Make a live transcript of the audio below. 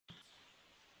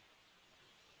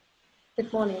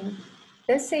Good morning.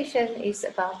 This session is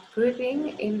about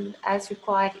grouping as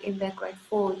required in the Grade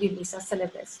 4 UNISA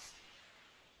syllabus.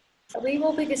 We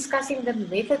will be discussing the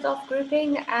method of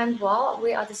grouping, and while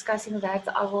we are discussing that,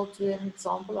 I will do an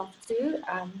example of two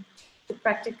to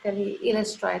practically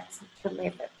illustrate the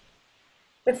method.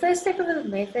 The first step of the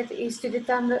method is to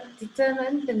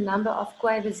determine the number of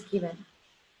quavers given.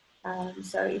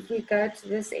 So if we go to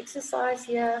this exercise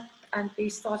here and we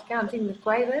start counting the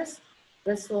quavers,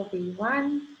 this will be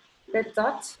 1. The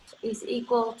dot is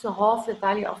equal to half the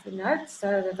value of the note.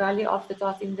 So the value of the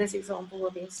dot in this example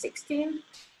will be 16.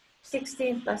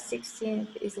 16 plus 16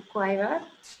 is a quaver.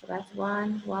 So that's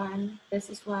 1, 1,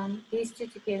 this is 1. These two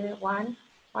together, 1,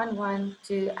 1, 1,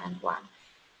 2, and 1.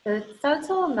 The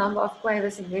total number of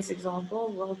quavers in this example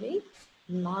will be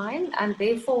 9, and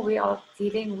therefore we are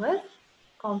dealing with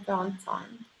compound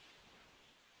time.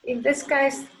 In this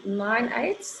case,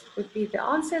 9/8 would be the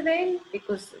answer then,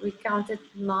 because we counted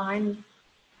 9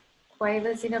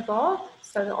 quavers in a bar,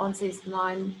 so the answer is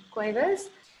 9 quavers.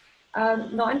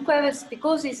 9 quavers,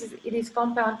 because it is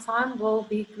compound time, will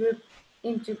be grouped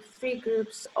into 3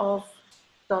 groups of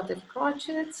dotted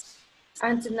crotchets.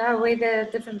 And to know where the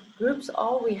different groups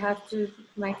are, we have to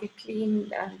make a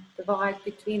clean divide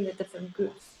between the different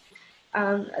groups.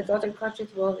 A dotted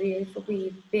crotchet will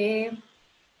be there,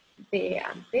 there,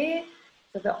 and there.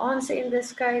 So the answer in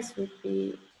this case would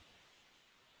be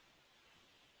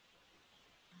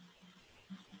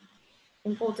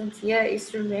important here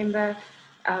is to remember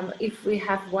if we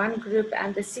have one group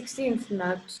and the 16th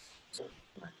note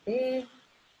right there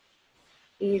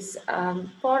is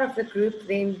part of the group,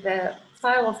 then the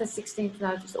tail of the 16th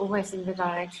note is always in the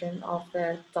direction of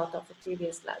the dot of the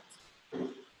previous note.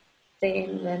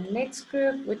 Then the next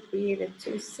group would be the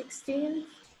 2/16.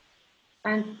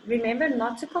 And remember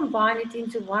not to combine it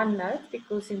into one note,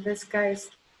 because in this case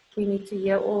we need to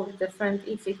hear all the different,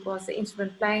 if it was the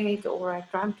instrument playing it or a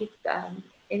drum kit,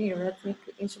 any rhythmic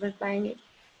instrument playing it,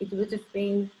 it would have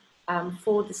been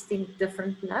 4 distinct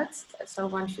different notes. So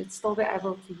one should still be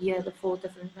able to hear the 4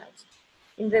 different notes.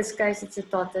 In this case, it's a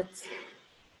dotted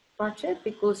crotchet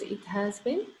because it has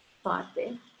been typed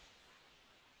there.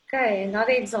 Okay,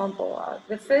 another example.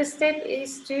 The first step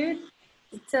is to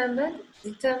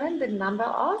determine the number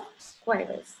of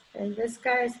quavers. In this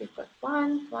case, we've got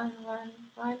 1, 1, 1,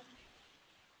 1,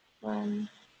 1,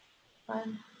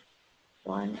 1,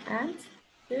 1, and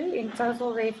 2. In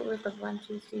total, therefore, we've got 1,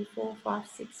 2, 3, 4, 5,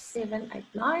 6, 7, 8,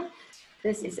 9.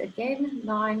 This is again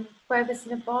 9 quavers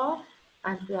in a bar,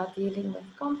 and we are dealing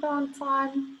with compound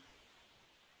time.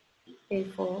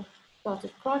 Therefore,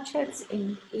 dotted crotchets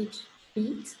in each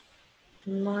beat,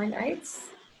 9/8.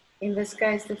 In this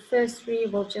case, the first 3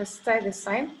 will just stay the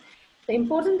same. The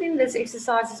important thing in this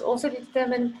exercise is also to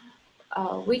determine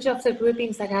which of the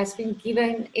groupings that has been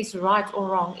given is right or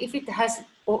wrong. If it has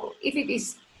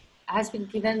been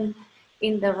given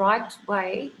in the right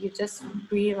way, you just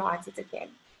rewrite it again.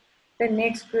 The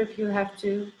next group you have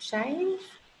to change.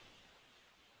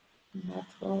 And that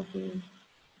will be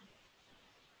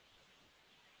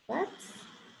that.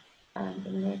 And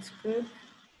the next group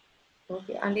will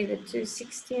be only the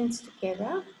 2/16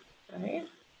 together. Right?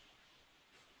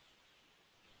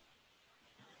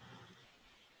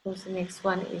 Because the next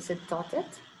one is a dotted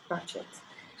crotchet.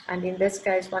 And in this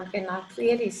case, one can now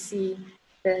clearly see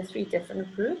the 3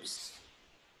 different groups.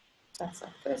 That's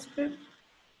our first group,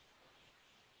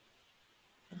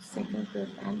 our second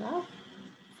group, and our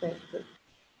third group.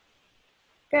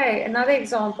 Okay, another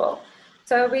example.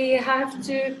 So we have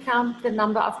to count the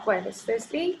number of quavers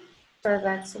firstly. So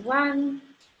that's 1,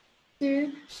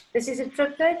 2. This is a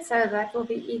triplet, so that will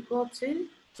be equal to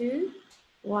 2,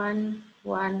 1,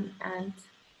 1, and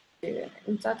 2.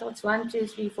 In total, it's 1, 2,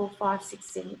 3, 4, 5, 6,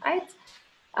 7, 8.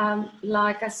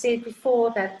 Like I said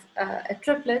before, that a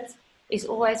triplet is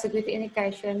always a good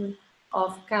indication of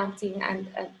counting and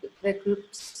the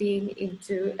groups being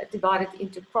divided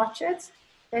into crotchets.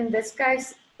 In this case,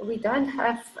 we don't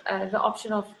have the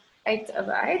option of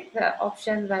 8/8. The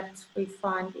option that we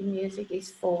find in music is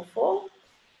 4/4.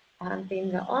 And then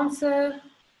the answer,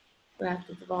 we have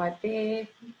to divide there,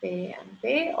 there, and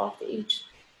there after each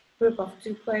group of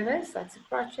 2 quavers. That's a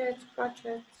crotchet,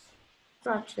 crotchet,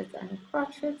 crotchet, and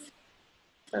crotchet.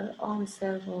 So the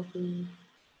answer will be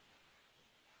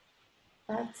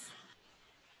that,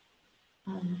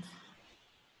 and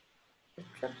the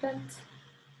triplet.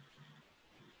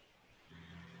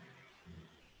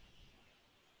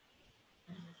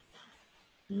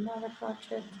 Another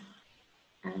crotchet,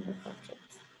 and a crotchet.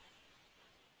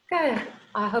 Okay,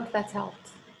 I hope that's helped.